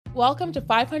Welcome to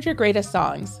 500 Greatest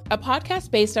Songs, a podcast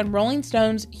based on Rolling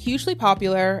Stone's hugely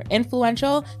popular,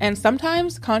 influential, and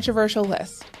sometimes controversial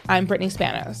list. I'm Brittany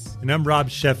Spanos. And I'm Rob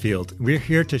Sheffield. We're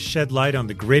here to shed light on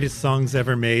the greatest songs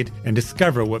ever made and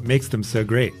discover what makes them so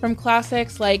great. From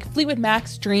classics like Fleetwood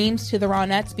Mac's Dreams to the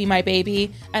Ronettes' Be My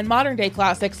Baby, and modern-day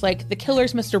classics like The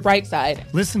Killer's Mr.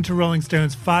 Brightside. Listen to Rolling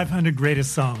Stone's 500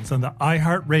 Greatest Songs on the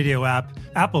iHeartRadio app,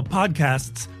 Apple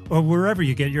Podcasts, or wherever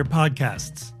you get your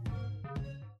podcasts.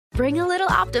 Bring a little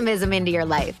optimism into your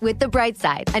life with The Bright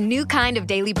Side, a new kind of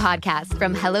daily podcast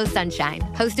from Hello Sunshine,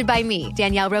 hosted by me,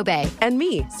 Danielle Robay. And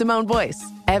me, Simone Boyce.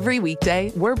 Every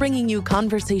weekday, we're bringing you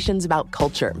conversations about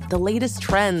culture, the latest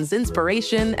trends,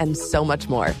 inspiration, and so much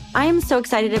more. I am so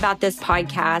excited about this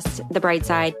podcast, The Bright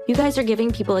Side. You guys are giving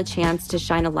people a chance to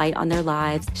shine a light on their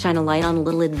lives, shine a light on a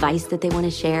little advice that they want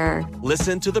to share.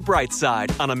 Listen to The Bright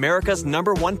Side on America's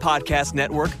 #1 podcast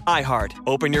network, iHeart.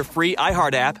 Open your free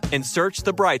iHeart app and search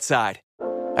The Bright Side.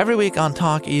 Every week on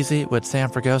Talk Easy with Sam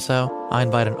Fragoso, I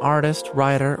invite an artist,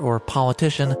 writer, or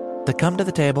politician to come to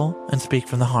the table and speak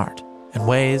from the heart in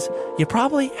ways you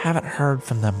probably haven't heard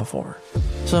from them before.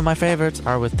 Some of my favorites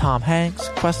are with Tom Hanks,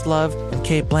 Questlove, and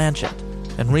Cate Blanchett.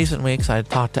 In recent weeks, I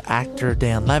talked to actor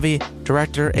Dan Levy,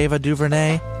 director Ava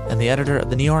DuVernay, and the editor of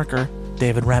The New Yorker,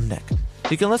 David Remnick.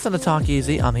 You can listen to Talk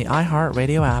Easy on the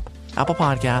iHeartRadio app, Apple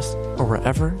Podcasts, or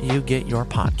wherever you get your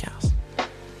podcasts.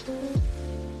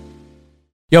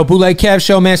 Yo, Bootleg Kev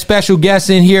Show, man. Special guest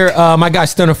in here. My guy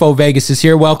Stunna Vegas is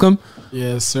here. Welcome.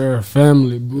 Yes, sir.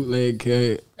 Family, Bootleg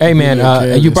Kev. Hey,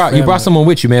 man. You brought someone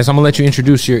with you, man. So I'm gonna let you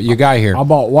introduce your guy here. I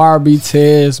bought YRB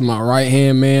Tez, my right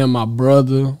hand man, my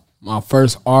brother, my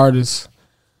first artist.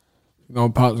 We're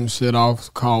gonna pop some shit off. It's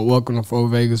called Welcome to Fo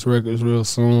Vegas Records real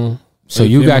soon. So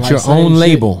you got your own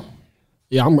label.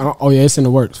 Yeah, it's in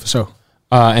the works for sure.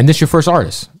 And this your first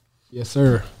artist? Yes,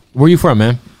 sir. Where you from,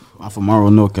 man? I'm from Monroe,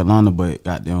 North Carolina, but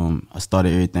goddamn, I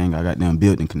started everything. I got them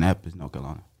built in Kannapolis, North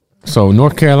Carolina. So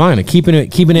North Carolina, keeping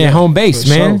it at home base,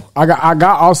 man. Sure. I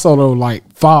got also though like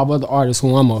 5 other artists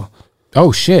who I'm gonna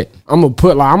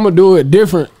do it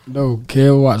different though.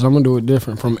 Kev, watch, I'm gonna do it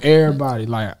different from everybody.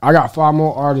 Like I got 5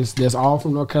 more artists that's all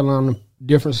from North Carolina,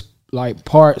 different like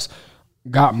parts.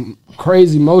 Got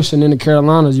crazy motion in the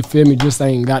Carolinas, you feel me? Just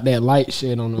ain't got that light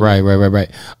shit on them. Right.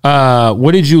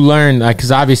 What did you learn?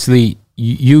 Because obviously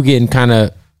you getting kind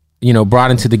of, brought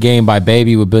into the game by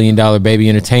Baby with $1 Billion Baby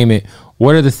Entertainment.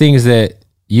 What are the things that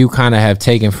you kind of have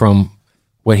taken from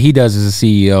what he does as a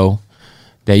CEO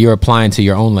that you're applying to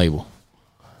your own label?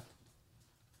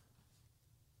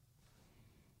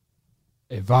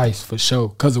 Advice for sure,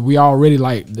 because we already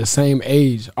like the same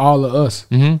age, all of us.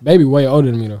 Mm-hmm. Baby way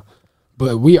older than me though,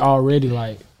 but we already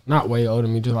like not way older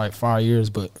than me, just like 5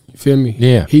 years. But you feel me?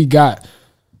 Yeah, he got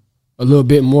a little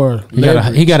bit more.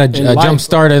 He got a jump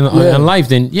start in life.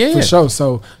 Then yeah, for sure.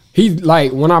 So he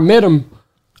like when I met him,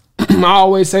 I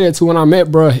always say that too. When I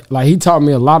met bro, like he taught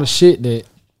me a lot of shit that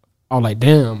I was like,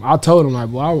 damn. I told him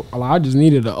like, well, I just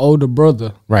needed an older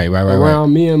brother, right,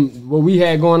 around me and what we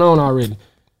had going on already.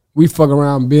 We fuck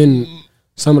around being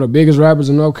some of the biggest rappers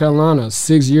in North Carolina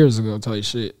 6 years ago, type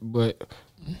shit. But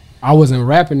I wasn't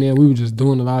rapping then. We were just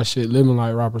doing a lot of shit, living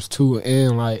like rappers too.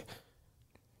 And like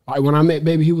when I met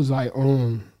Baby, he was like,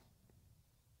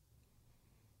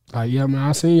 yeah, man,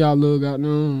 I seen y'all little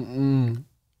goddamn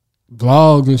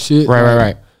vlogs and shit.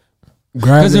 Right.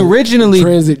 Because originally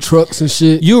transit trucks and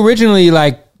shit. You originally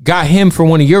like got him for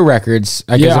one of your records,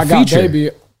 as a feature. Got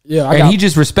Baby. Yeah, he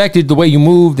just respected the way you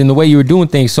moved and the way you were doing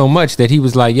things so much that he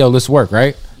was like, yo, let's work,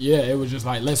 right? Yeah, it was just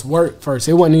like, let's work first.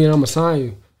 It wasn't even I'm gonna sign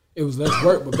you. It was let's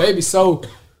work. But Baby, so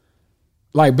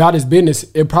like about his business,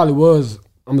 it probably was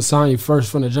I'm gonna sign you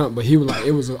first from the jump. But he was like,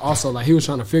 it was also like he was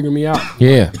trying to figure me out.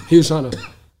 Yeah. He was trying to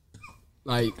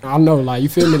like, I know, like you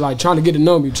feel me, like trying to get to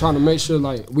know me, trying to make sure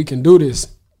like we can do this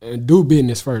and do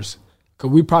business first.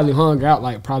 Cause we probably hung out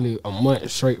like probably a month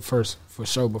straight first for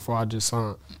sure before I just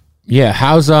signed. Yeah,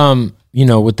 how's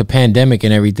with the pandemic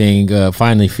and everything,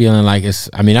 finally feeling like it's.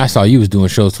 I mean, I saw you was doing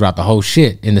shows throughout the whole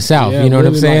shit in the South. Yeah, you know what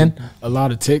I'm saying? Like a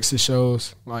lot of Texas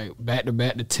shows, like back to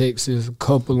back to Texas, a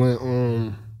couple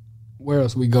in where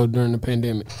else we go during the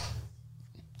pandemic?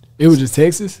 It was just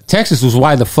Texas. Texas was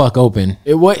wide the fuck open.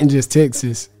 It wasn't just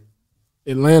Texas.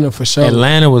 Atlanta for sure.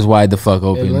 Atlanta was wide the fuck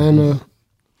open. Atlanta.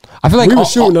 I feel like we were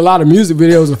shooting a lot of music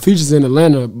videos and features in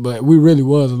Atlanta, but we really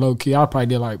was low key. I probably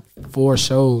did like 4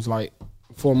 shows, like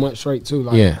 4 months straight too.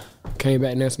 Like, yeah. Came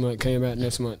back next month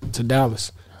to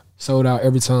Dallas. Sold out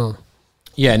every time.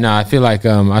 Yeah, no, I feel like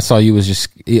I saw you was just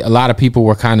a lot of people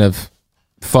were kind of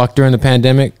fucked during the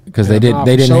pandemic because they didn't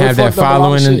have that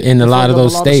following in a lot of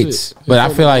those states. But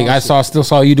I feel like I still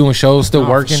saw you doing shows, still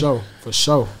working. For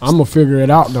sure. I'm going to figure it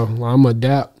out, though. I'm going to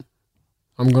adapt.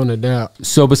 I'm going to adapt.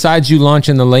 So besides you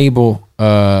launching the label,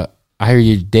 I hear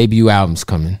your debut album's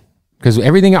coming. Because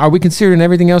are we considering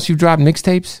everything else you've dropped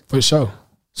mixtapes? For sure.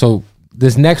 So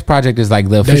this next project is like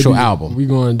the official album. We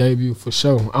going to debut for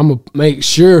sure. I'm going to make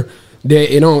sure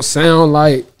that it don't sound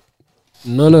like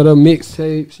none of the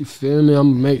mixtapes. You feel me?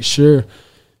 I'm going to make sure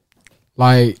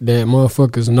like that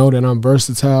motherfuckers know that I'm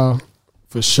versatile.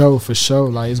 For sure.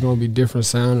 Like it's going to be different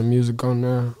sound and music on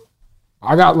there.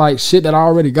 I got like shit that I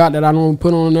already got that I don't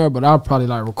put on there, but I'll probably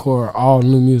like record all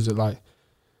new music, like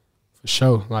for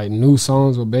sure. Like new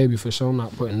songs with Baby, for sure. I'm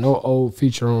not putting no old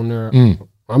feature on there.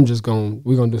 I'm just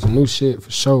we're gonna do some new shit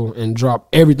for sure and drop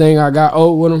everything I got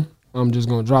old with him. I'm just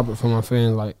gonna drop it for my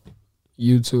fans, like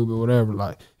YouTube or whatever.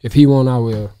 Like if he want, I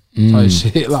will. Type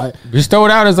shit. Like just throw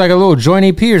it out as like a little joint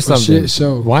EP or something. Shit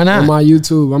show. Why not? On my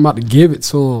YouTube, I'm about to give it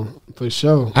to him. For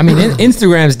sure. I mean,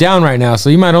 Instagram's down right now,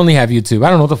 so you might only have YouTube. I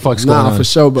don't know what the fuck's going on. For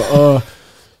sure, but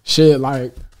shit,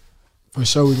 like for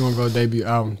sure we gonna go debut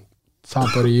album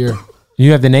top of the year.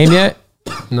 You have the name yet?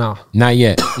 No, not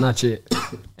yet. Not yet.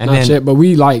 Not yet. But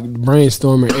we like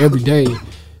brainstorming every day.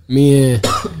 Me and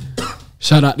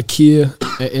shout out to Kia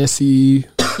at SCE.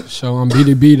 So I'm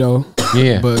BDB though.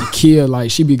 Yeah. But Kia, like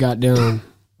she be goddamn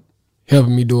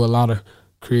helping me do a lot of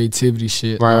creativity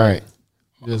shit. Right.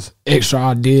 Just extra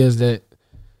ideas that,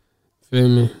 feel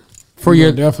me? For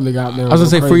your definitely got them. I was gonna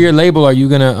say crazy. For your label, are you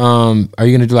gonna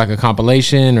do like a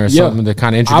compilation or something to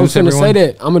kind of introduce? I was gonna everyone? say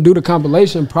that I'm gonna do the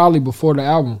compilation probably before the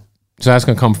album. So that's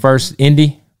gonna come first,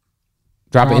 indie,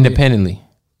 drop it independently.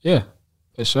 Yeah,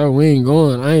 for sure. We ain't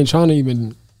going. I ain't trying to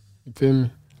even. You feel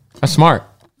me? That's smart.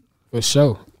 For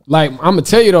sure. Like I'm gonna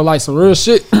tell you though, like some real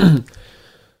shit.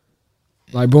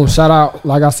 Like boom, shout out,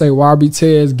 like I say, YB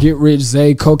Tez, Get Rich,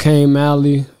 Zay, Cocaine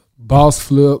Mally, Boss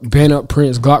Flip, Ben Up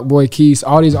Prince, Glock Boy Keys,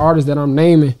 all these artists that I'm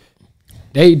naming,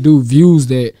 they do views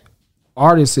that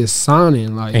artists is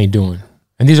signing. Like ain't doing.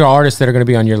 And these are artists that are gonna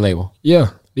be on your label.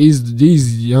 Yeah.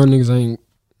 These young niggas ain't,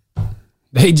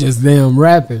 they just damn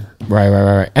rapping.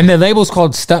 Right. And the label's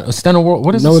called Stunna World.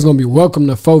 What is it? No, it's gonna be Welcome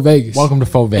to Faux Vegas. Welcome to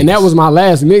Faux Vegas. And that was my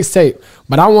last mixtape.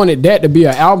 But I wanted that to be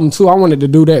an album too. I wanted to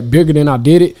do that bigger than I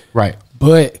did it. Right.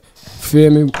 But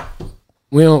feel me,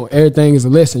 everything is a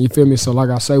lesson, you feel me? So like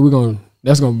I say,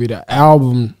 that's gonna be the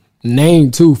album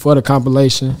name too for the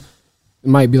compilation. It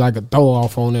might be like a throw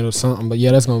off on it or something, but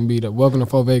yeah, that's gonna be the Welcome to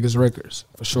Faux Vegas Records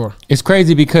for sure. It's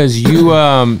crazy because you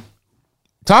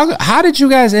how did you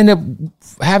guys end up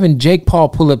having Jake Paul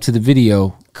pull up to the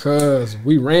video? Cause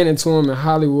we ran into him in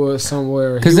Hollywood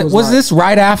somewhere. Because was this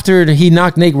right after he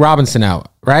knocked Nate Robinson out,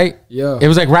 right? Yeah. It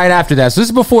was like right after that. So this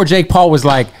is before Jake Paul was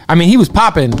like, I mean, he was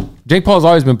popping. Jake Paul's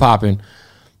always been popping.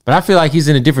 But I feel like he's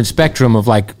in a different spectrum of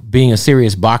like being a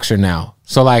serious boxer now.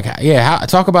 So like, yeah,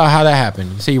 talk about how that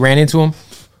happened. You say you ran into him?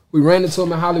 We ran into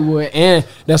him in Hollywood, and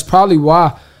that's probably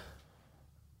why.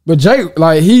 But Jake,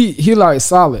 like, he like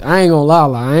solid. I ain't gonna lie,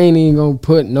 like, I ain't even gonna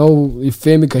put no, you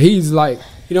feel me? Cause he's like,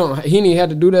 he didn't have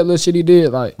to do that little shit he did.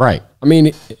 Like, right. I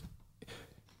mean,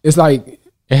 it's like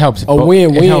it helps a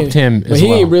win-win. It helped him, but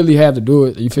he ain't really have to do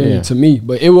it. You feel me? To me,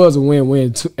 but it was a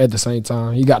win-win at the same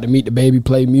time. He got to meet the baby,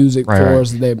 play music for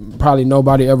us that probably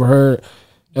nobody ever heard.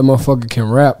 That motherfucker can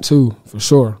rap too, for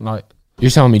sure. Like,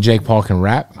 you're telling me Jake Paul can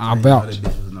rap? I vouch.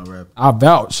 I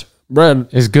vouch, bro.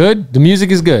 It's good. The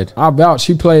music is good. I vouch.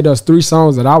 He played us 3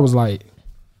 songs that I was like,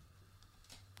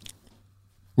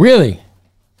 really?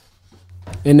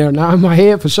 And they're not in my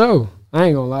head for sure. I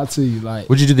ain't gonna lie to you. Like,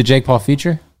 would you do the Jake Paul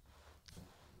feature?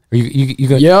 Or you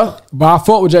go? Yeah, but I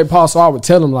fought with Jake Paul, so I would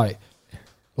tell him like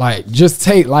just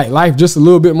take like life just a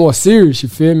little bit more serious. You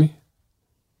feel me?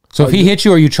 So if he hit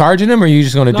you, are you charging him, or are you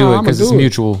just gonna do it because it's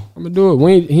mutual? I'm gonna do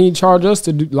it. He ain't charge us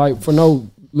to do like for no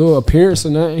little appearance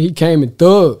or nothing. He came and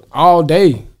thugged all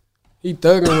day. He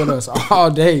thugging with us all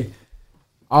day.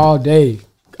 I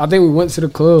think we went to the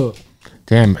club.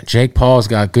 Damn, Jake Paul's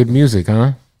got good music,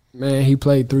 huh? Man, he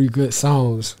played 3 good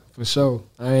songs for sure.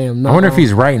 I wonder if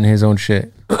he's writing his own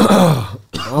shit. I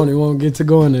don't even want to get to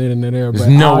going in there. There's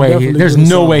no way. There's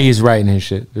no way he's writing his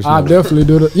shit. I definitely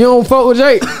do it. You don't fuck with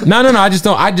Jake? No.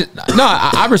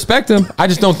 I respect him. I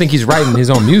just don't think he's writing his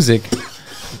own music.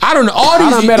 I don't know.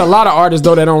 I met a lot of artists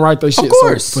though that don't write their shit. Of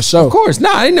course, so, for sure. Of course. Nah,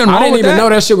 I didn't even know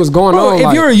that shit was going on.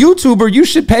 If you're a YouTuber, you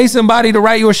should pay somebody to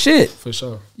write your shit. For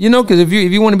sure. You know, because if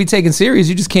you want to be taken serious,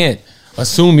 you just can't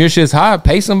assume your shit's hot.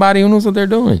 Pay somebody who knows what they're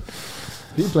doing.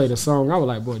 He played a song. I was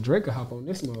like, boy, Drake could hop on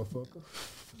this motherfucker.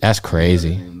 That's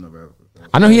crazy.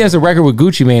 I know he has a record with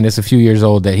Gucci Mane that's a few years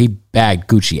old that he bagged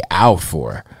Gucci out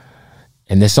for.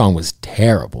 and this song was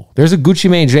terrible. There's a Gucci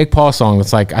Mane Jake Paul song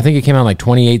that's like, I think it came out like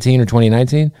 2018 or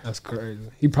 2019. That's crazy.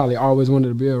 He probably always wanted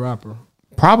to be a rapper.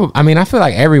 Probably. I mean, I feel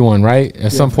like everyone, right?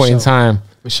 At some point in time.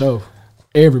 For sure.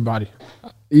 Everybody.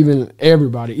 Even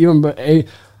everybody. Even but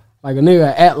like a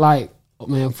nigga act like, oh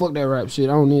man, fuck that rap shit.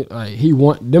 I don't need like he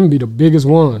want them be the biggest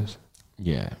ones.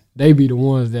 Yeah. They be the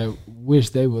ones that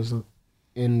wish they was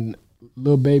in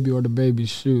Lil Baby or the Baby's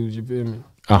shoes, you feel me?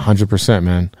 100%,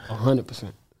 man.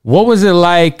 100%. What was it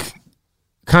like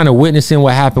kind of witnessing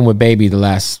what happened with Baby the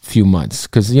last few months?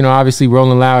 Because, you know, obviously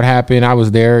Rolling Loud happened. I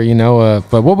was there, you know.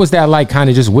 But what was that like kind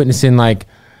of just witnessing like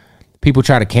people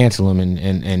try to cancel him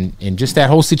and just that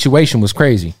whole situation was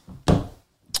crazy.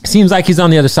 Seems like he's on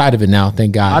the other side of it now,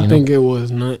 thank God. I think it was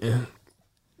nothing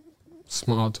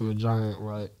small to a giant,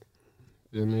 right?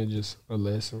 I mean, just a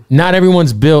lesson. Not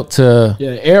everyone's built to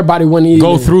everybody wouldn't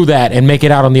go through that and make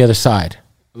it out on the other side.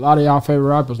 A lot of y'all favorite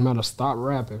rappers might have stopped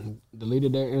rapping,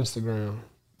 deleted their Instagram.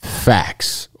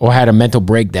 Facts. Or had a mental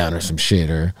breakdown or some shit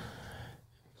or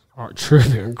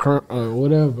tripping or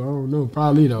whatever. I don't know.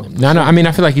 Probably though. No. I mean,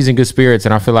 I feel like he's in good spirits,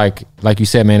 and I feel like you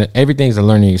said, man, everything's a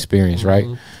learning experience, right?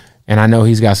 And I know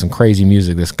he's got some crazy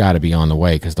music that's got to be on the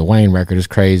way because the Wayne record is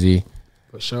crazy.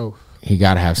 For sure. He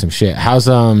got to have some shit. How's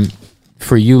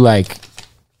for you, like,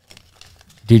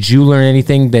 did you learn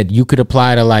anything that you could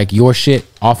apply to like your shit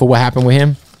off of what happened with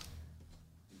him?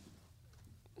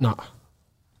 Nah.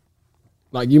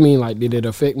 Like, you mean like did it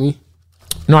affect me?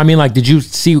 No, I mean like did you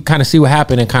see what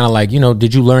happened and kind of like, you know,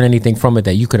 did you learn anything from it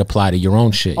that you could apply to your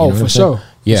own shit? You know for sure.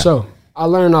 Yeah. For sure. I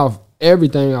learned off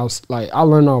everything else. Like I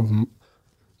learned off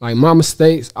like my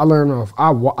mistakes. I learned off.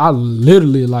 I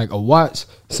literally like watch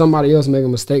somebody else make a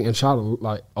mistake and try to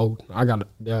like, oh, I gotta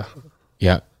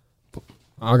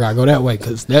I gotta go that way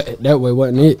because that way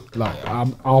wasn't it. Like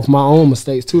I'm off my own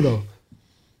mistakes too though.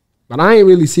 But I ain't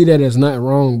really see that as nothing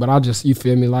wrong. But I just, you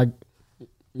feel me, like,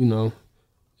 you know,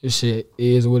 this shit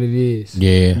is what it is.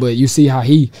 Yeah. But you see how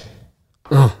he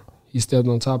stepped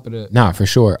on top of that. Nah, for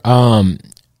sure.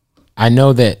 I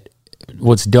know that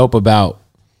what's dope about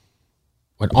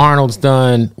what Arnold's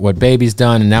done, what Baby's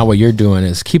done, and now what you're doing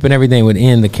is keeping everything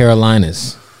within the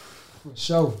Carolinas. For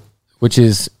sure. Which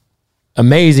is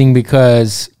amazing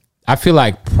because I feel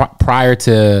like prior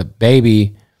to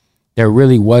Baby, there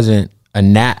really wasn't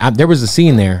there was a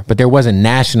scene there, but there wasn't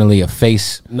nationally a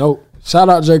face. Nope. Shout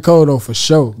out J. Cole though for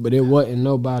sure, but it wasn't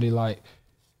nobody like.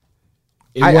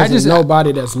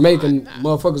 Nobody that's making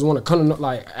motherfuckers want to come to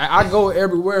like. I go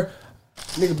everywhere.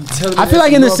 Nigga be telling me I feel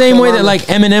like in the same way that like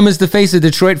Eminem is the face of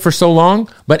Detroit for so long,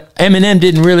 but Eminem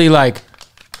didn't really like.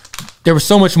 There was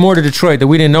so much more to Detroit that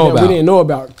we didn't know about. We didn't know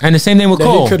about. And the same thing with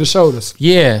Cole. He could have showed us.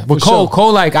 Yeah, with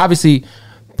Cole like obviously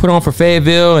put on for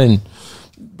Fayetteville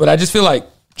but I just feel like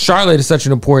Charlotte is such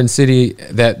an important city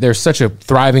that there's such a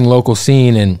thriving local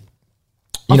scene and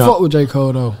I fuck with J.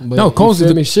 Cole though. But no, Cole's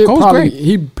great. great.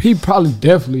 He probably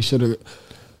definitely should have.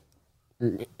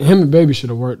 Him and Baby should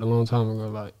have worked a long time ago.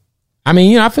 Like, I mean,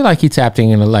 you know, I feel like he tapped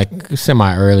in like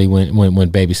semi early when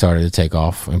Baby started to take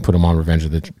off and put him on Revenge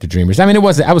of the Dreamers. I mean,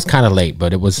 I was kind of late,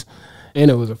 but it was, and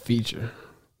it was a feature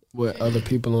with other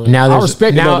people on it. Now I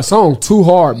respect the song too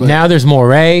hard, but now there's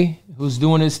Moray who's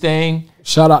doing his thing.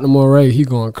 Shout out to Moray, he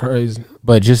going crazy.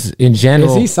 But just in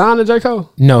general, is he signed to J. Cole?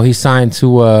 No, he's signed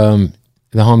to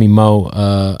the homie Mo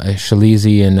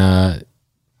Shalizi and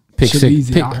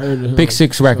Pick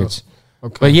Six Records.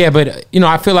 Okay. But yeah, you know,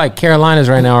 I feel like Carolinas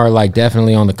right now are like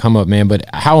definitely on the come up, man. But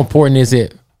how important is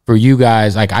it for you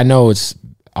guys? Like, I know it's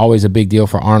always a big deal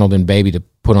for Arnold and Baby to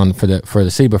put on for the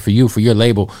city, but for you, for your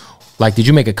label, like, did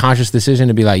you make a conscious decision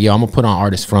to be like, yo, I'm gonna put on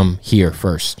artists from here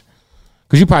first?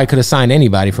 Because you probably could have signed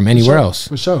anybody from anywhere else.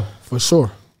 For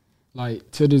sure.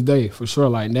 Like, to this day, for sure.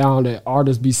 Like, now that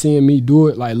artists be seeing me do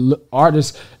it, like,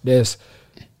 artists that's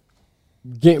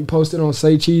getting posted on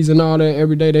Say Cheese and all that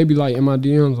every day, they be like in my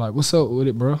DMs, like, what's up with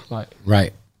it, bro? Like,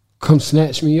 right. Come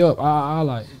snatch me up. I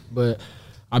like, but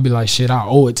I be like, shit, I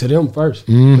owe it to them first.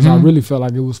 Because I really felt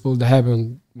like it was supposed to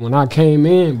happen when I came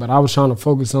in, but I was trying to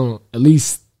focus on at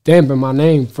least stamping my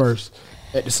name first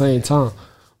at the same time.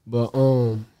 But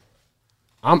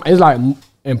it's like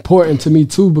important to me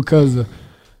too because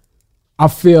I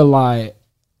feel like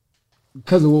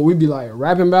because of what we be like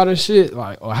rapping about and shit,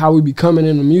 like, or how we be coming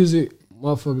in the music,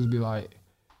 motherfuckers be like,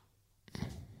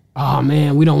 oh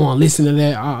man, we don't want to listen to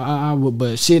that.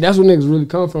 But shit, that's where niggas really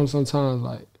come from sometimes.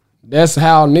 Like, that's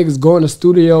how niggas go in the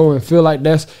studio and feel like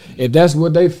if that's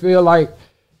what they feel like.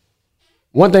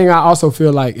 One thing I also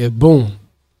feel like is, boom,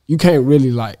 you can't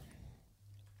really like,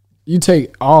 you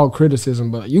take all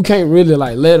criticism, but you can't really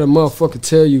like let a motherfucker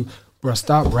tell you bro,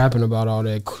 stop rapping about all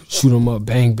that shoot 'em up,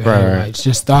 bang, bang. Right. Like,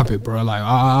 just stop it, bro.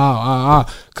 Like,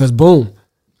 Because, boom.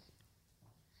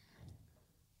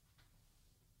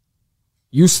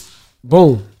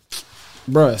 Boom.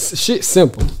 Bro, shit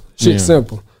simple.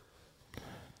 Simple.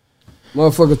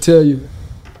 Motherfucker tell you,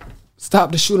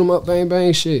 stop the shoot 'em up, bang,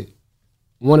 bang shit.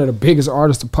 One of the biggest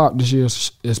artists to pop this year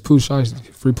is Pooh Shiesty,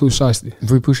 Free Pooh Shiesty.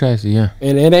 Free Pooh Shiesty, yeah.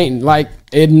 And it ain't like,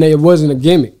 it wasn't a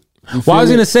gimmick. Well, I was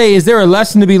going to say, is there a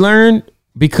lesson to be learned?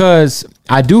 Because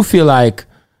I do feel like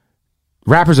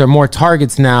rappers are more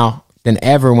targets now than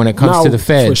ever when it comes to the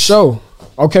feds. For sure.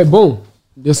 Okay, boom.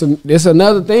 This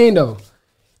another thing, though.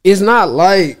 It's not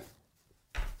like,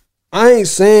 I ain't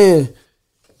saying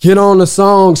get on the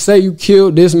song, say you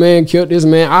killed this man.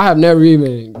 I have never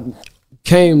even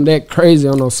came that crazy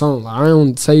on no song. Like, I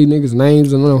don't say niggas'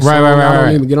 names and no song. I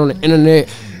don't even get on the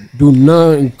internet, do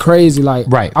nothing crazy.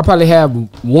 Like, I probably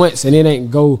have once and it ain't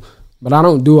go, but I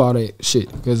don't do all that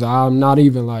shit because I'm not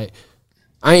even like,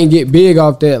 I ain't get big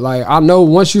off that. Like, I know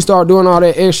once you start doing all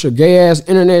that extra gay ass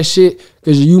internet shit,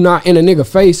 because you not in a nigga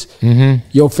face,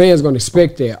 your fans gonna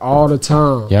expect that all the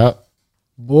time. Yep.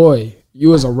 Boy,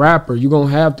 you as a rapper, you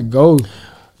gonna have to go.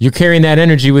 You're carrying that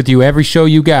energy with you every show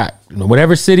you got.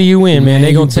 Whatever city you in, man,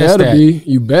 they gonna test that.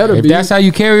 You better be. If that's how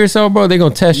you carry yourself, bro, they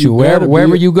gonna test you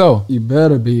wherever you go. You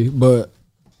better be. But,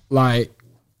 like,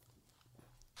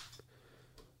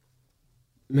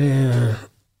 man,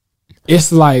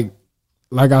 it's like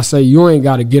I say, you ain't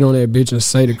got to get on that bitch and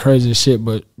say the craziest shit,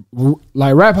 but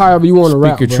like rap however you want to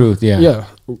rap. Speak your truth, yeah. Yeah.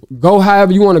 Go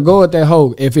however you want to go at that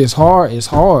hoe. If it's hard, it's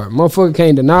hard. Motherfucker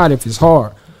can't deny it if it's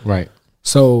hard. Right.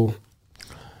 So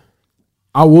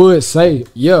I would say,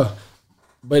 yeah.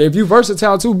 But if you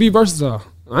versatile too, be versatile.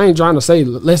 I ain't trying to say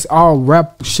let's all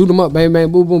rap, shoot them up, bang,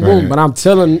 bang, boom, boom, boom. But I'm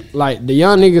telling, like, the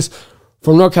young niggas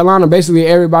from North Carolina, basically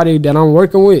everybody that I'm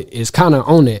working with is kind of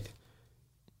on it.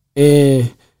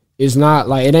 And it's not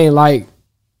like, it ain't like,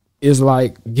 it's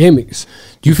like gimmicks.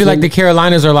 Do you feel like the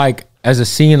Carolinas are like, as a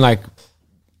scene, like,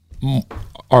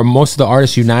 are most of the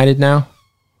artists united now?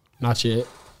 Not yet.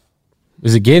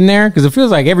 Is it getting there? Because it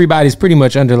feels like everybody's pretty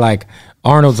much under like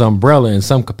Arnold's umbrella in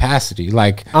some capacity.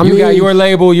 Like, you got your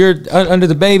label, you're under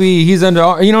the baby, he's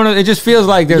under, you know, it just feels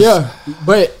like there's... Yeah,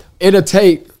 but it'll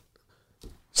take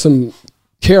some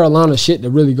Carolina shit to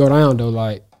really go down though.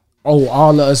 Like, oh,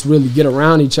 all of us really get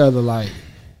around each other, like...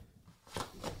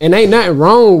 And ain't nothing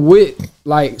wrong with,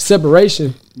 like,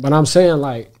 separation, but I'm saying,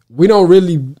 like, we don't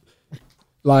really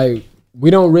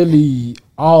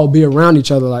all be around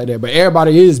each other like that. But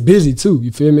everybody is busy, too,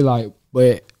 you feel me? Like,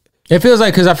 but... It feels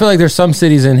like, because I feel like there's some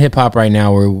cities in hip-hop right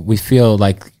now where we feel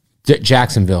like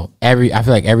Jacksonville. I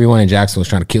feel like everyone in Jacksonville is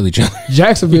trying to kill each other.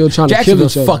 Jacksonville trying to kill each other.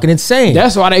 Jacksonville's fucking insane.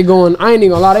 That's why they going, I ain't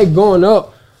even gonna lie, they going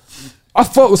up. I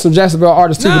fuck with some Jacksonville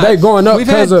artists too, but they going up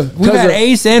because of... We've had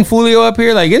Ace and Fulio up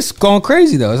here. Like, it's going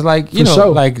crazy, though. It's like, you know, sure.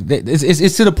 like,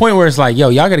 it's to the point where it's like, yo,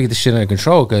 y'all got to get this shit under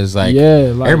control because, like, like,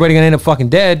 everybody going to end up fucking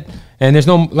dead. And there's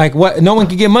no, like, what? No one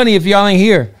can get money if y'all ain't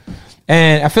here.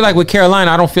 And I feel like with Carolina,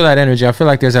 I don't feel that energy. I feel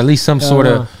like there's at least some sort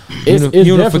of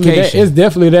unification. It's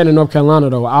definitely that in North Carolina,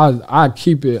 though. I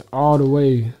keep it all the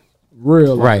way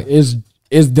real. Like, right.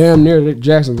 It's damn near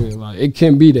Jacksonville. Like, it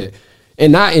can be that.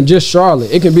 And not in just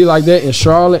Charlotte. It can be like that in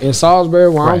Charlotte, in Salisbury,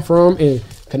 where I'm from, in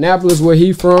Kannapolis, where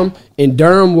he from, in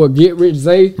Durham, where Get Rich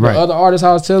Zay, the other artist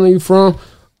I was telling you from,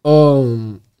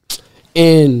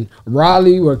 in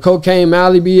Raleigh, where Cocaine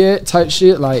Alley be at, type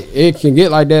shit. Like, it can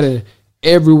get like that in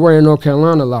everywhere in North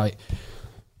Carolina. Like,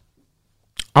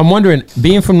 I'm wondering,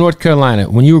 being from North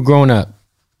Carolina, when you were growing up,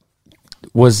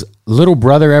 was Little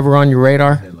Brother ever on your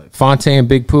radar? Fonte and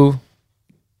Big Pooh?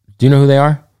 Do you know who they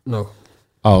are? No.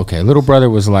 Oh, okay. Little Brother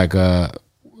was like was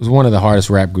one of the hardest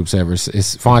rap groups ever.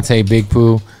 It's Fonte, Big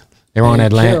Pooh. They were on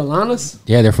Atlanta. Carolinas?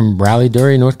 Yeah, they're from Raleigh,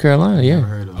 Durham, North Carolina.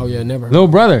 Yeah. Oh yeah, never heard Little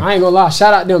Brother. I ain't gonna lie.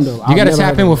 Shout out them though. You gotta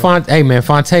tap in with Fonte. Hey man,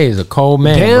 Fonte is a cold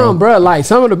man. Damn, bro. Like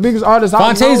some of the biggest artists.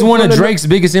 Fonte is one of Drake's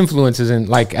biggest influences in,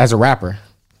 like, as a rapper.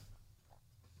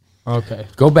 Okay.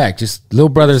 Go back. Just Little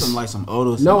Brothers. Some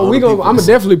older. No, we gonna. I'm gonna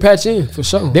definitely patch in for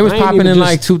sure. They was popping in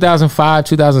like 2005,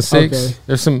 2006. Okay.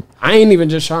 There's some. I ain't even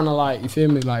just trying to, like, you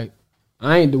feel me? Like,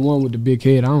 I ain't the one with the big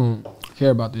head. I don't care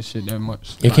about this shit that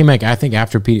much. It came back, I think,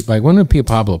 after Petey. Like, when did Petey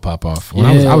Pablo pop off? When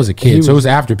I was a kid, so it was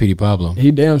after Petey Pablo. He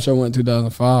damn sure went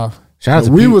 2005. Shout out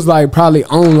to we was like probably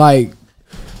on like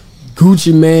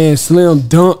Gucci Man, Slim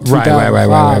Dunk. Right.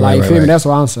 Like, you feel me? That's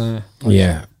what I'm saying. Like,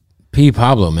 yeah. P.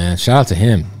 Pablo, man. Shout out to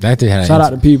him. That did have. Shout out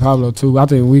to P. Pablo too. I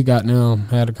think we got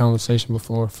had a conversation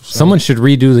before. For sure. Someone should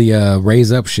redo the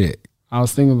Raise Up shit. I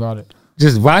was thinking about it.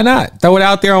 Just why not throw it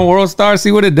out there on World Star,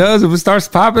 see what it does. If it starts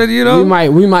popping, you know,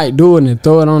 we might do it and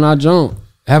throw it on our jump.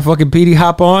 Have fucking Petey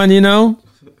hop on, you know?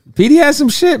 Petey has some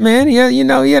shit, man. Yeah, you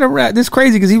know, he had a rap. This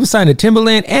crazy because he was signed to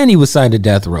Timberland and he was signed to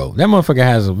Death Row. That motherfucker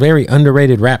has a very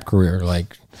underrated rap career.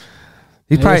 Like,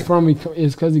 he's probably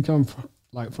it's because he come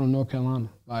from North Carolina.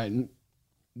 Like,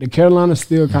 the Carolina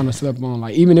still kind of slept on.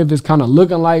 Like, even if it's kind of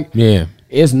looking like,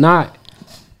 it's not.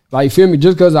 Like, you feel me?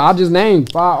 Just because I just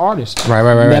named 5 artists, right,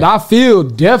 that I feel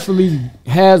definitely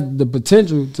has the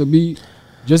potential to be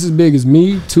just as big as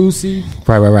me, Tusi,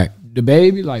 right, the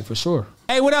baby, like for sure.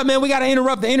 Hey, what up, man? We got to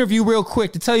interrupt the interview real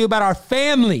quick to tell you about our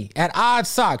family at Odd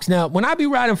Socks. Now, when I be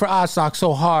riding for Odd Socks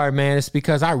so hard, man, it's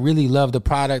because I really love the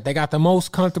product. They got the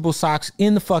most comfortable socks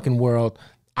in the fucking world.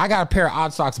 I got a pair of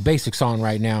Odd Socks Basics on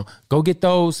right now. Go get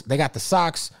those. They got the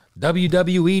socks,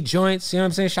 WWE joints, you know what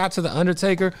I'm saying? Shout out to The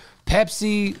Undertaker,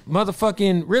 Pepsi,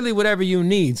 motherfucking, really whatever you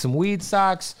need. Some weed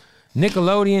socks,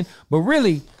 Nickelodeon. But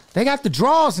really, they got the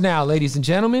draws now, ladies and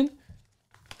gentlemen.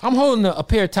 I'm holding a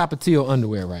pair of Tapatio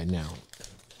underwear right now.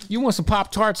 You want some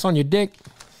Pop-Tarts on your dick?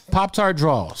 Pop-Tart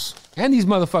draws. And these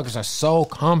motherfuckers are so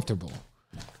comfortable.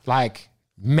 Like,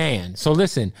 man. So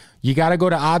listen, you got to go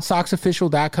to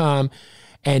oddsocksofficial.com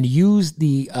and use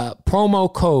the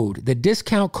promo code, the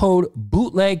discount code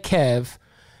BOOTLEGKEV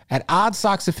at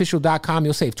oddsocksofficial.com.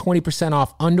 You'll save 20%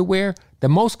 off underwear, the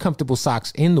most comfortable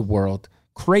socks in the world.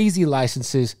 Crazy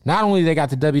licenses. Not only they got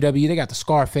the WWE, they got the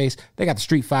Scarface, they got the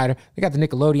Street Fighter, they got the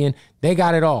Nickelodeon, they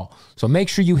got it all. So make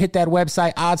sure you hit that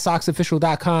website,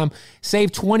 oddsocksofficial.com.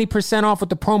 Save 20% off with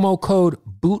the promo code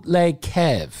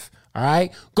BOOTLEGKEV. All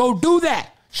right? Go do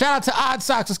that. Shout out to Odd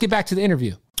Socks. Let's get back to the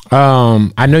interview.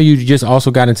 I know you just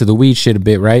also got into the weed shit a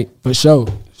bit, right? For sure.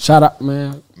 Shout out,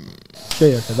 man.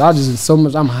 Yeah, because I just so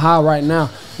much. I'm high right now.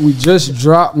 We just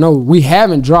dropped. No, we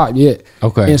haven't dropped yet.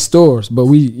 Okay. In stores, but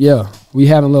we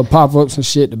having little pop ups and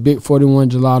shit. The Big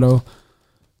 41 Gelato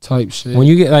type shit. When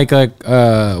you get like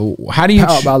how do you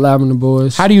Powered by Lavender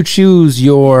Boys? How do you choose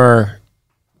your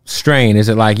strain? Is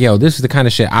it like, yo, this is the kind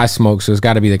of shit I smoke, so it's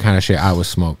got to be the kind of shit I would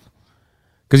smoke?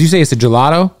 Because you say it's a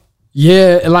gelato.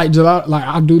 Yeah, like gelato. Like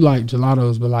I do like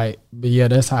gelatos, but yeah,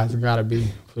 that's how it's gotta be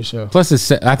for sure.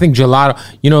 Plus, I think gelato.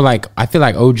 You know, like I feel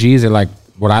like OGs are like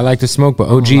what I like to smoke, but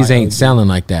OGs ain't selling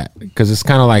like that because it's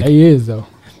kind of like it is though.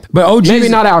 But OGs maybe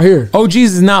not out here. OGs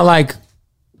is not like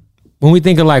when we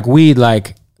think of like weed,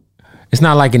 like it's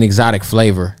not like an exotic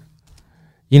flavor.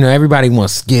 You know, everybody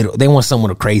wants Skittles. They want someone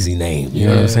with a crazy name. You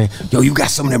know what I'm saying? Yo, you got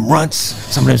some of them Runts,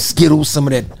 some of them Skittles, some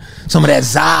of that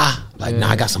Za. Like,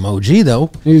 nah, I got some OG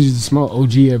though. You just smoke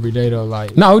OG every day though.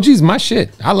 Like, no, OG's my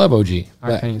shit. I love OG.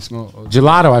 I can't smoke OG.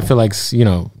 Gelato, I feel like, you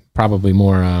know, probably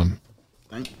more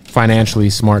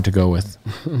financially smart to go with.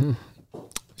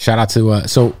 Shout out to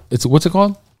so it's what's it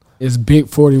called? It's Big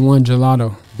 41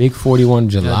 Gelato. Big 41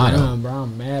 Gelato. Damn, bro,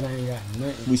 I'm mad I ain't got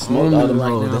nothing. We smoked all the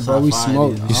right now, bro. We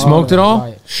smoked. You smoked it all?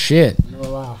 Like, shit. No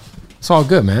lie. It's all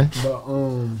good, man. But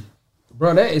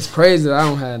bro, that is crazy that I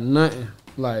don't have nothing.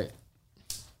 Like,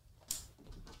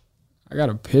 I got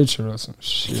a picture of some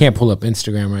shit. You can't pull up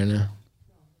Instagram right now.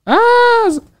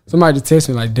 Somebody just text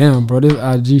me like, damn, bro, this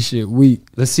IG shit weak.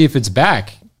 Let's see if it's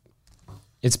back.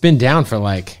 It's been down for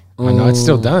like, I know it's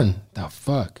still done. The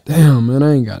fuck? Damn, man,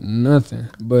 I ain't got nothing.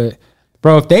 But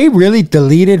bro, if they really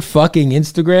deleted fucking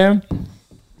Instagram,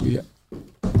 yeah,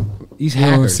 these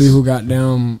hackers. See who got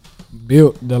down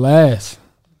built the last.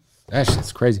 That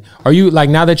shit's crazy. Are you like,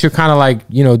 now that you're kind of like,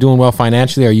 you know, doing well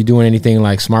financially, are you doing anything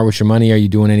like smart with your money? Are you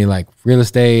doing any like real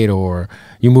estate, or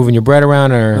you moving your bread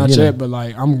around, or not yet? But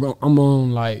like I'm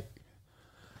on like,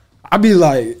 I be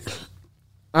like,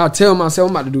 I'll tell myself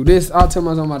I'm about to do this. I'll tell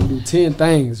myself I'm about to do 10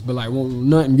 things, but like won't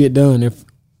nothing get done if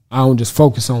I don't just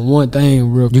focus on one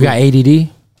thing real quick. You got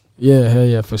ADD? Yeah, hell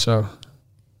yeah, for sure.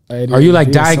 ADD, are you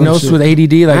like diagnosed with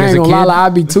ADD? Like I ain't as a gonna kid? lie, I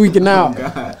be tweaking out.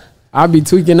 God. I be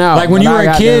tweaking out. Like when you were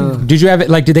a kid, did you have it?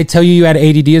 Like, did they tell you had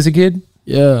ADD as a kid?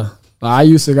 Yeah, like, I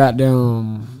used to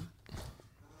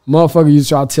motherfucker used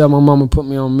to try to tell my mama put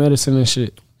me on medicine and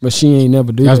shit, but she ain't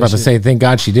never do that. I was about to shit. say, thank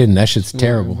God she didn't. That shit's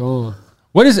terrible.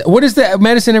 What is the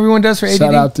medicine everyone does for ADD?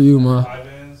 Shout out to you,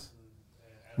 man.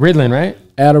 Ritalin, right?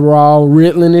 Adderall,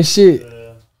 Ritalin and shit.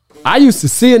 I used to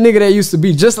see a nigga that used to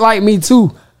be just like me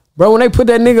too, bro. When they put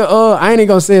that nigga, I ain't even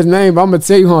gonna say his name, but I'm gonna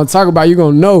tell you who I'm talking about. You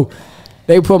gonna know.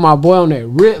 They put my boy on that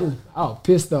Ritalin. I was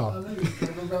pissed off.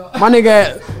 My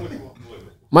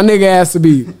nigga has to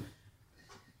be.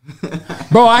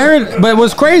 Bro, I heard, but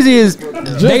what's crazy is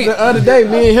the other day,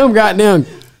 me and him got down.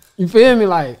 You feel me?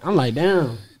 Like, I'm like,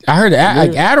 damn. I heard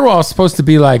like Adderall is supposed to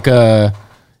be like,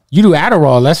 you do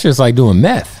Adderall, that's just like doing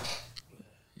meth.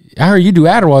 I heard you do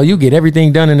Adderall, you get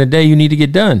everything done in a day you need to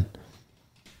get done.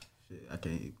 I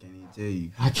can't even tell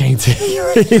you. I can't tell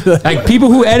you either. Like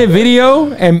people who edit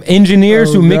video and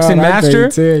engineers who mix and master, I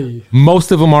can't tell you.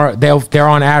 most of them are they're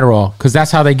on Adderall because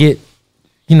that's how they get.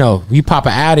 You know, you pop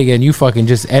an Addy and you fucking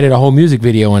just edit a whole music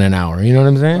video in an hour. You know what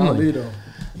I'm saying?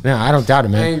 No, I don't doubt it,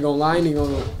 man. I ain't gonna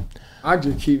lie, I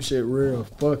just keep shit real.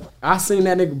 Fuck. I seen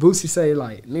that nigga Boosie say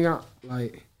like, nigga,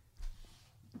 like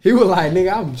he was like,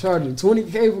 nigga, I'm charging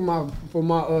 $20K for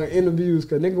my interviews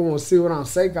because nigga want to see what I'm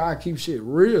saying. I keep shit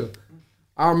real.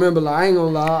 I remember like I ain't gonna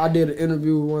lie, I did an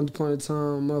interview one point in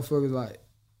time. Motherfuckers like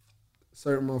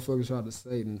certain motherfuckers tried to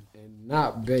say and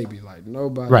not baby, like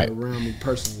nobody around me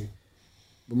personally.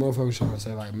 But motherfuckers trying to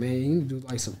say like, man, you need to do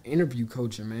like some interview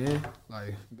coaching, man.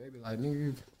 Like, baby, like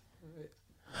nigga.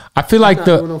 I feel like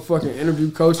no fucking interview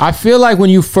coaching. I feel like when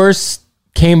you first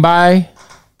came by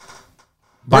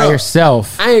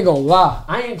yourself. I ain't gonna lie.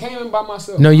 I ain't came in by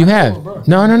myself. No, you have.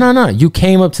 No. You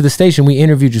came up to the station. We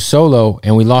interviewed you solo,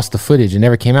 and we lost the footage. It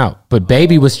never came out. But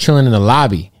Baby was chilling in the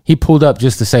lobby. He pulled up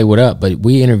just to say what up, but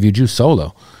we interviewed you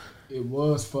solo. It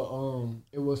was for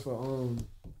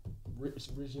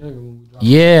Rich Younger when we dropped.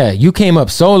 Yeah, you came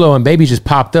up solo, and Baby just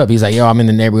popped up. He's like, "Yo, I'm in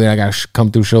the neighborhood. I gotta come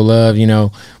through, show love," you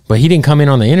know. But he didn't come in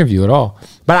on the interview at all.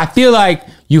 But I feel like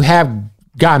you have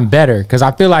gotten better because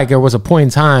I feel like there was a point in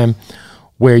time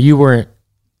where you weren't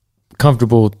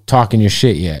comfortable talking your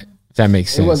shit yet. If that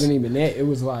makes sense. It wasn't even that. It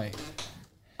was like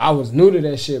I was new to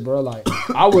that shit, bro. Like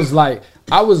I was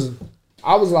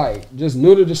just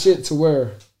new to the shit to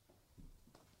where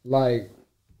like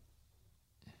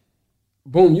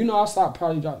boom, you know, I stopped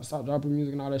dropping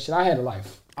music and all that shit. I had to like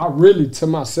I really to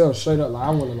myself straight up like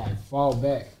I want to like fall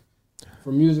back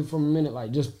from music for a minute,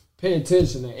 like just pay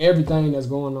attention to everything that's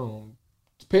going on.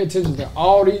 Pay attention to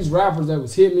all these rappers that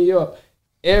was hitting me up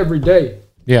every day.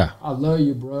 Yeah. I love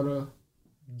you, brother.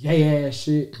 Gay ass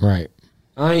shit. Right.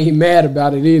 I ain't mad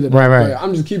about it either. Right.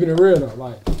 I'm just keeping it real though.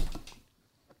 Like,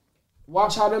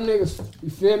 watch how them niggas, you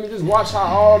feel me? Just watch how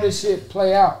all this shit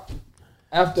play out.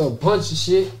 After a bunch of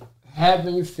shit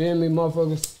happen, you feel me?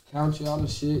 Motherfuckers count you all the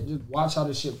shit. Just watch how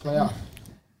this shit play out.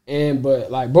 But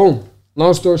like, boom.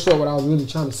 Long story short, what I was really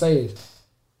trying to say is,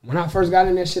 when I first got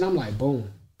in that shit, I'm like, boom.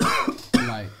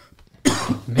 Like,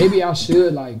 maybe I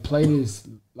should like play this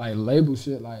like label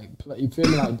shit, like you feel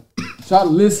me? Like try to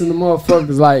listen to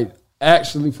motherfuckers like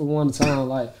actually for one time,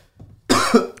 like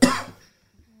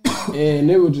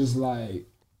and it was just like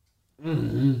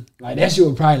like that shit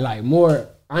was probably like more.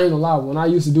 I ain't gonna lie, when I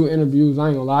used to do interviews, I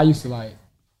ain't gonna lie, I used to like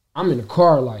I'm in the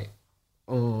car like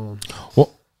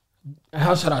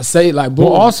how should I say it? Like, boom,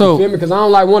 also, you feel me? Because I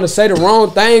don't like want to say the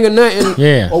wrong thing or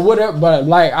nothing, or whatever. But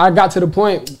like, I got to the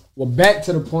point, back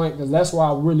to the point, because that's where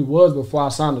I really was before I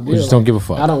signed the deal. You just don't give a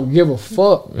fuck. I don't give a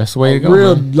fuck. That's the way it goes.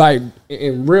 Real, like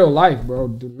in real life, bro,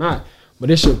 do not. But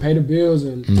this shit pay the bills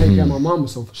and take care of my mama.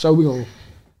 So for sure, we gonna.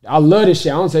 I love this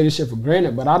shit. I don't take this shit for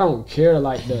granted, but I don't care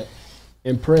like the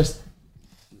impressed.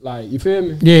 Like, you feel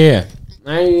me? Yeah.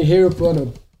 I ain't here for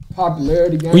the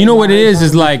popularity game. Well, you know what it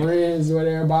is like friends with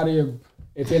everybody.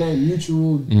 If it ain't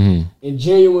mutual and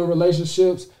genuine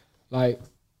relationships, like,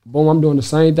 boom, I'm doing the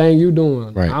same thing you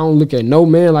doing. Right. I don't look at no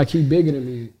man like he bigger than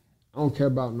me. I don't care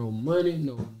about no money,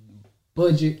 no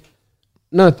budget,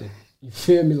 nothing. You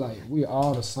feel me? Like, we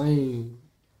all the same.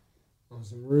 On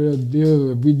some real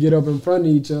deal. If we get up in front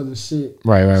of each other, shit.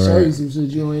 Right. Show you some shit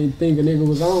you ain't think a nigga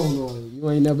was on or you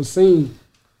ain't never seen.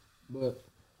 But,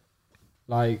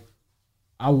 like,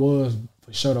 I was,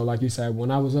 for sure though, like you said,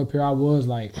 when I was up here, I was,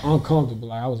 like, uncomfortable.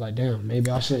 Like, I was like, damn, maybe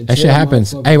I shouldn't. That shit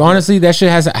happens. Hey, honestly, that shit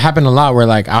has happened a lot where,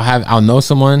 like, I'll know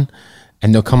someone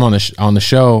and they'll come on the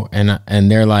show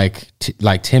and they're, like,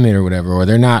 timid or whatever, or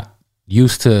they're not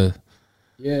used to.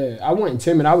 Yeah, I wasn't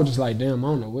timid. I was just like, damn, I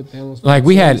don't know what the hell. Like,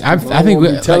 we had, I think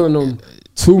we telling them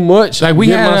too much. Like, we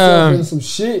had in some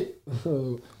shit.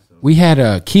 We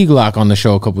had Key Glock on the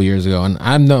show a couple years ago, and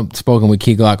I've spoken with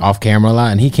Key Glock off camera a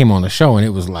lot, and he came on the show, and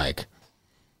it was like,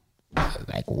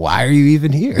 why are you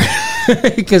even here?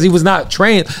 Because he was not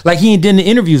trained. Like, he ain't done the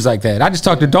interviews like that. I just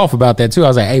talked to Dolph about that, too. I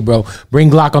was like, hey, bro, bring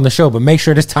Glock on the show, but make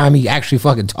sure this time he actually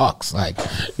fucking talks. Like,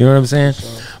 you know what I'm saying?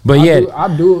 But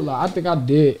I do. Like, I think I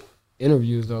did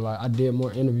interviews, though. Like, I did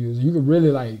more interviews. You could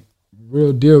really, like,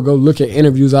 real deal, go look at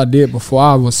interviews I did before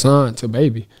I was signed to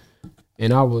Baby.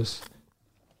 And I was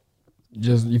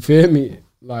just, you feel me?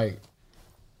 Like,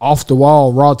 off the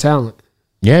wall, raw talent.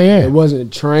 Yeah. It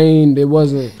wasn't trained. It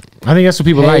wasn't. I think that's what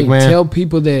people like, man. Tell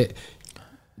people that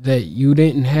you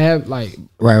didn't have, like,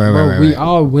 right. We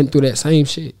all went through that same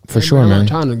shit. For sure, man. I'm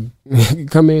trying to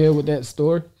come in here with that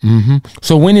story. Mm-hmm.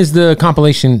 So when is the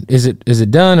compilation? Is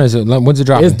it done? Or when's it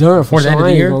dropping? It's done for the end of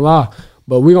the year. year. Gonna lie,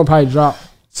 but we're gonna probably drop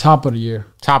top of the year.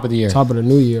 Top of the year. Top of the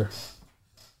new year.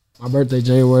 My birthday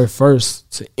January 1st.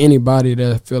 To anybody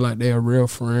that feel like they a real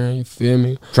friend, you feel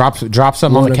me? Drop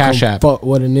something on the Cash App. Fuck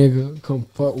with a nigga, come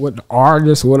fuck with the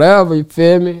artist, whatever, you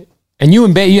feel me? And you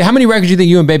and Baby, how many records you think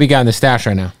you and Baby got in the stash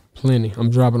right now? Plenty.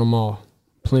 I'm dropping them all.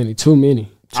 Plenty. Too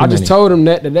many. I just told him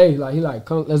that today. Like, he like,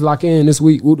 come, let's lock in this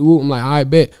week. I'm like, I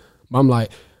bet. But I'm like,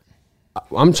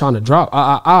 I'm trying to drop.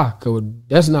 Cause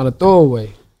that's not a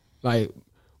throwaway. Like,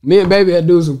 me and Baby had to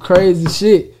do some crazy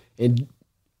shit, and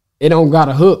it don't got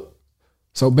a hook.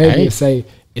 So Baby would say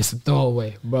it's a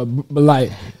throwaway. But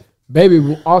like, Baby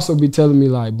will also be telling me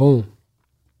like, boom,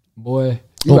 boy.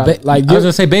 You got, I was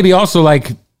gonna say, Baby also,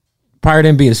 like, prior to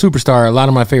him being a superstar, a lot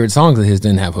of my favorite songs of his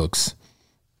didn't have hooks.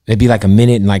 It'd be like a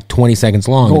minute and like 20 seconds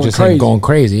long. Going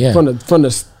crazy, yeah. From the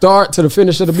start to the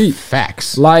finish of the beat.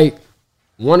 Facts. Like,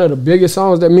 one of the biggest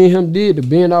songs that me and him did, the $1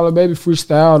 Billion Baby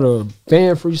freestyle, the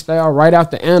fan freestyle, right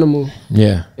after Animal.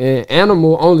 Yeah. And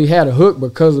Animal only had a hook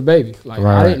because of Baby. Like,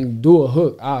 I didn't do a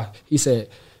hook. He said,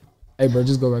 hey, bro,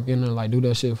 just go back in there and, like, do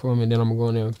that shit for me, and then I'm going to go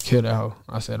in there and kill that hoe.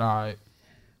 I said, all right.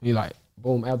 He like,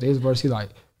 boom, after his verse, he like,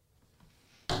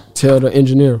 tell the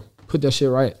engineer, put that shit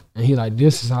right. And he like,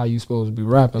 this is how you supposed to be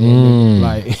rapping.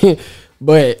 Like,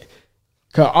 but...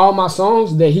 Cause all my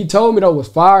songs that he told me though was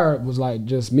fire was like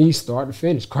just me start to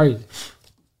finish, crazy.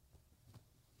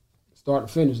 Start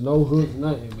to finish, no hook,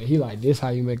 nothing. But he like, this how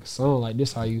you make a song, like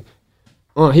this how you.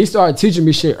 He started teaching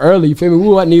me shit early. You feel me? We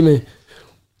wasn't even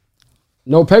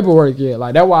no paperwork yet.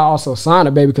 Like that's why I also signed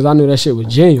it, Baby, because I knew that shit was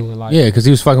genuine. Like, yeah, because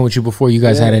he was fucking with you before you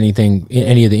guys had any of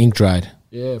the ink dried.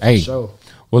 Yeah, for sure.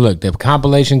 Well, look, the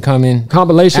compilation coming.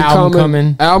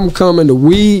 Album coming. The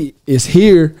weed is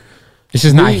here. It's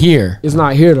just not here. It's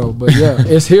not here though, but yeah,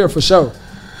 it's here for sure.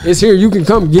 It's here. You can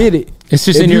come get it. It's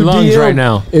just in your lungs right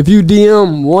now. If you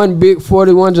DM One Big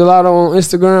 41 Gelato on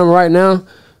Instagram right now,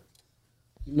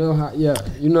 you know how. Yeah,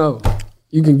 you know,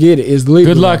 you can get it. It's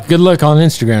legal. Good luck on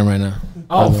Instagram right now.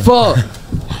 Oh fuck.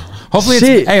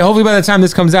 Hopefully, hopefully by the time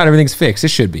this comes out, everything's fixed. It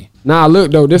should be. Nah,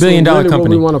 look though, this is really company. What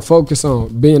we want to focus on.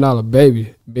 $1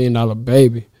 Billion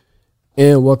Baby,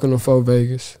 and Welcome to Faux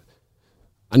Vegas.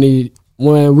 I need.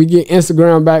 When we get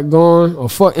Instagram back going, or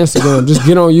fuck Instagram, just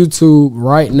get on YouTube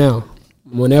right now.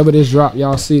 Whenever this drop,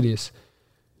 y'all see this.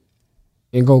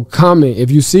 And go comment.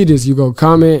 If you see this, you go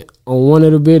comment on one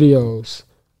of the videos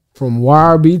from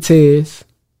YRB Tez,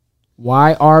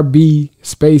 YRB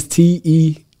space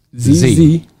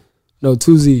TEZZ. No,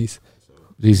 2 Z's.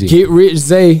 ZZ. Get Rich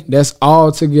Zay, that's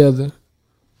all together.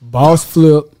 Boss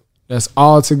Flip, that's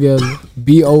all together.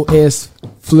 BOS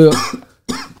Flip.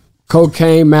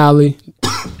 Cocaine Mally.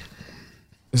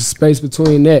 There's a space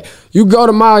between that. You go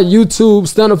to my YouTube,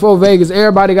 Stunna for Vegas.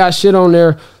 Everybody got shit on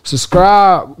there.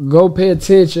 Subscribe. Go pay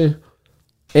attention.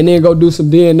 And then go do some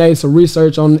DNA, some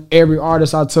research on every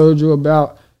artist I told you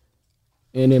about.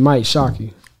 And it might shock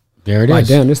you. There it like, is.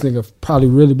 Damn, this nigga probably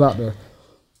really about to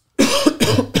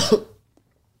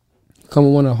come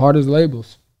with one of the hardest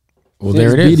labels. Well,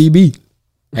 there it is. BDB.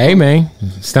 Hey, man.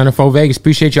 Stunna for Vegas.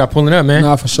 Appreciate y'all pulling up, man.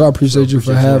 Nah, for sure. Appreciate you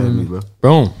for having me, bro.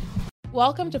 Boom.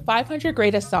 Welcome to 500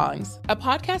 Greatest Songs, a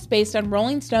podcast based on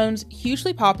Rolling Stone's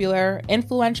hugely popular,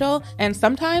 influential, and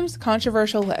sometimes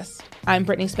controversial list. I'm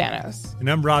Brittany Spanos. And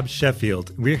I'm Rob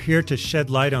Sheffield. We're here to shed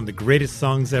light on the greatest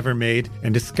songs ever made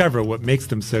and discover what makes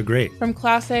them so great. From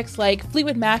classics like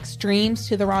Fleetwood Mac's Dreams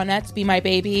to the Ronettes' Be My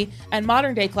Baby, and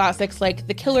modern day classics like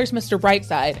The Killer's Mr.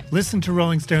 Brightside. Listen to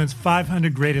Rolling Stone's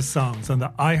 500 Greatest Songs on the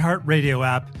iHeartRadio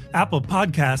app, Apple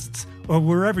Podcasts, or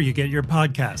wherever you get your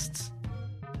podcasts.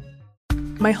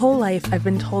 My whole life, I've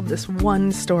been told this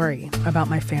one story about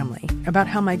my family, about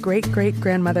how my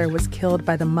great-great-grandmother was killed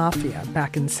by the mafia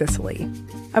back in Sicily.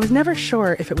 I was never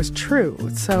sure if it was true,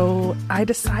 so I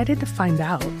decided to find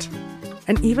out.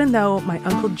 And even though my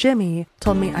Uncle Jimmy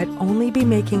told me I'd only be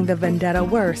making the vendetta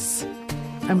worse,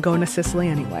 I'm going to Sicily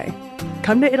anyway.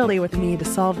 Come to Italy with me to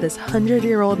solve this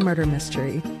 100-year-old murder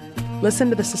mystery.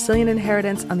 Listen to The Sicilian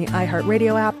Inheritance on the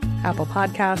iHeartRadio app, Apple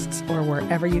Podcasts, or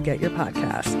wherever you get your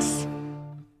podcasts.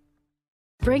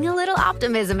 Bring a little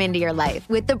optimism into your life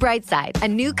with The Bright Side, a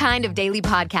new kind of daily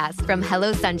podcast from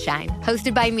Hello Sunshine,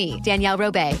 hosted by me, Danielle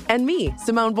Robay. And me,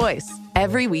 Simone Boyce.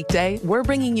 Every weekday, we're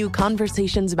bringing you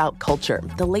conversations about culture,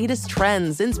 the latest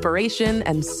trends, inspiration,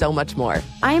 and so much more.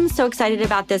 I am so excited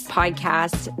about this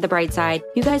podcast, The Bright Side.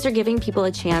 You guys are giving people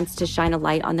a chance to shine a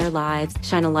light on their lives,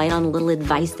 shine a light on a little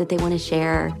advice that they want to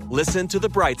share. Listen to The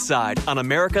Bright Side on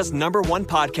America's #1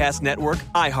 podcast network,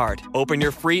 iHeart. Open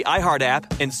your free iHeart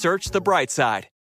app and search The Bright Side.